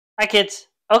Hi, kids.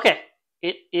 Okay,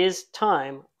 it is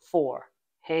time for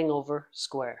Hangover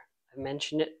Square. I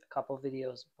mentioned it a couple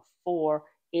videos before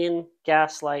in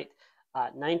Gaslight,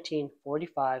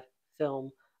 1945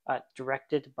 film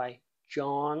directed by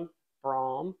John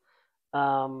Brahm.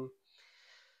 Um,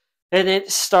 and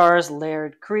it stars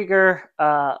Laird Cregar,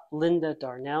 Linda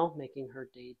Darnell making her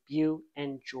debut,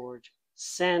 and George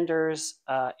Sanders.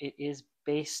 It is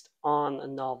based on a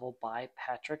novel by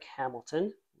Patrick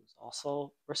Hamilton, who's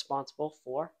also responsible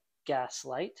for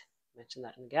Gaslight. I mentioned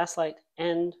that in Gaslight,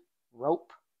 and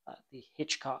Rope, the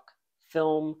Hitchcock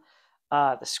film.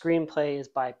 The screenplay is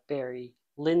by Barry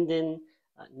Lyndon,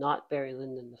 not Barry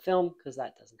Lyndon the film, because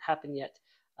that doesn't happen yet.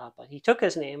 But he took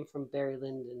his name from Barry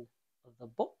Lyndon of the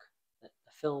book that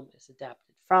the film is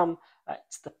adapted from.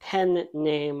 It's the pen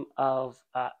name of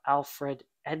Alfred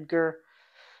Edgar.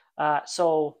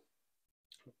 So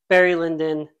Barry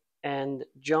Lyndon and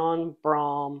John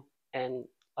Brahm and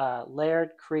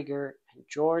Laird Cregar and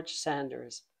George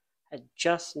Sanders had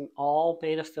just all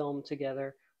made a film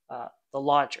together, The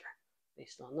Lodger,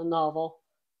 based on the novel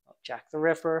of Jack the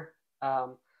Ripper.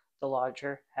 The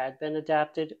Lodger had been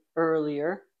adapted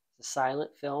earlier, the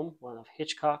silent film, one of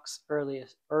Hitchcock's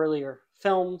earlier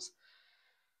films.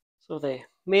 So they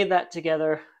made that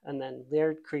together, and then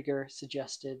Laird Cregar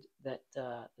suggested that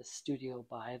the studio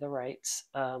buy the rights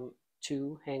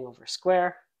to Hangover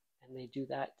Square, and they do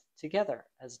that together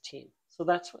as a team. So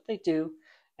that's what they do,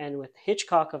 and with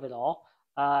Hitchcock of it all,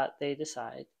 they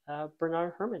decide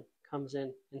Bernard Herrmann comes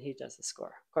in and he does the score.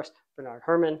 Of course, Bernard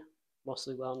Herrmann,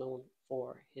 mostly well known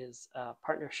for his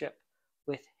partnership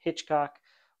with Hitchcock,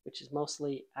 which is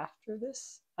mostly after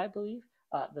this, I believe.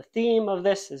 The theme of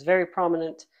this is very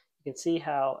prominent. You can see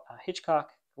how Hitchcock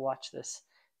can watch this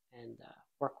and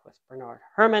work with Bernard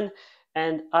Herrmann.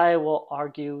 And I will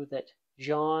argue that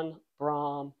John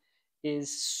Brahm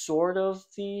is sort of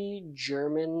the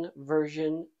German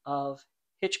version of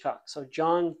Hitchcock. So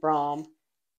John Brahm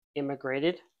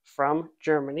immigrated from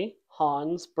Germany.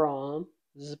 Hans Brahm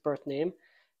is his birth name.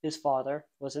 His father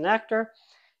was an actor.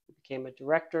 He became a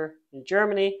director in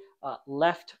Germany,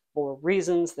 left for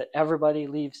reasons that everybody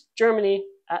leaves Germany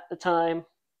at the time,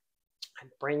 and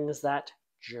brings that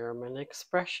German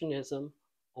expressionism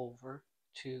over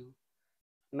to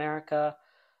America,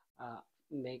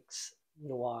 makes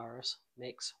noirs,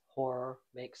 makes horror,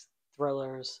 makes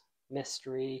thrillers,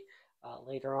 mystery.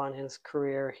 Later on in his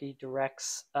career, he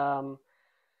directs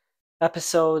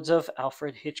episodes of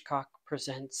Alfred Hitchcock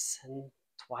Presents and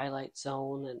Twilight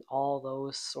Zone and all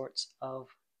those sorts of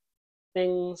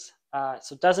things.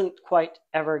 So doesn't quite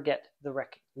ever get the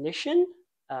recognition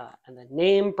and the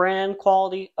name brand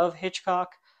quality of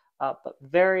Hitchcock, but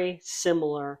very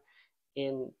similar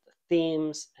in the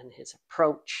themes and his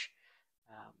approach.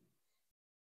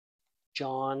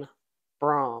 John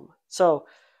Brahm. So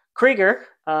Cregar,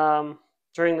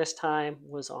 during this time,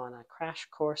 was on a crash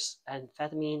course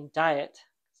amphetamine diet.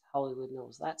 Hollywood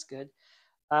knows that's good.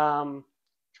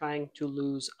 Trying to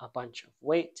lose a bunch of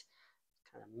weight.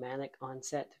 Kind of manic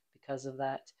onset because of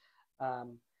that.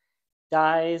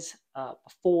 Dies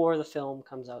before the film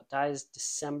comes out. Dies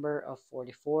December of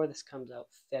 44. This comes out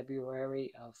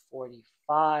February of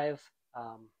 45.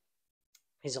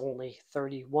 He's only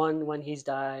 31 when he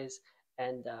dies.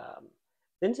 And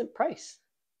Vincent Price,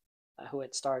 who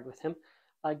had starred with him,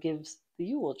 gives the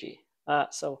eulogy.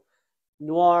 So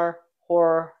noir,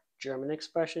 horror, German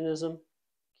expressionism,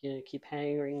 keep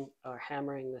hammering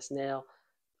this nail,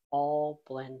 all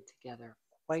blend together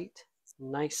quite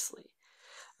nicely.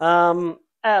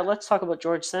 Let's talk about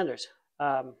George Sanders.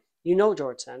 You know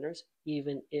George Sanders,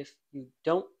 even if you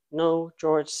don't know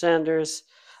George Sanders.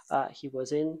 He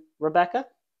was in Rebecca.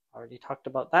 Already talked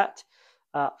about that.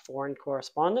 Foreign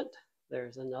Correspondent.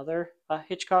 There's another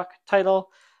Hitchcock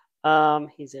title.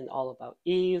 He's in All About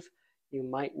Eve. You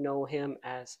might know him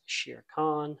as Shere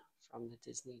Khan from the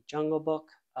Disney Jungle Book.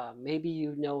 Maybe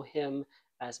you know him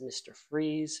as Mr.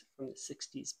 Freeze from the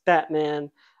 60s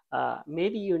Batman.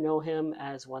 Maybe you know him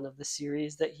as one of the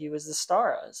series that he was the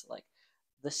star as, like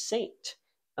The Saint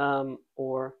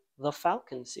or the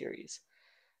Falcon series.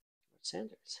 George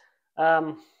Sanders.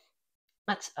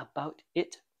 That's about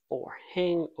it for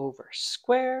Hangover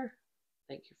Square.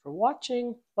 Thank you for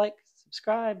watching. Like,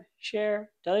 subscribe,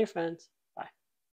 share, tell your friends.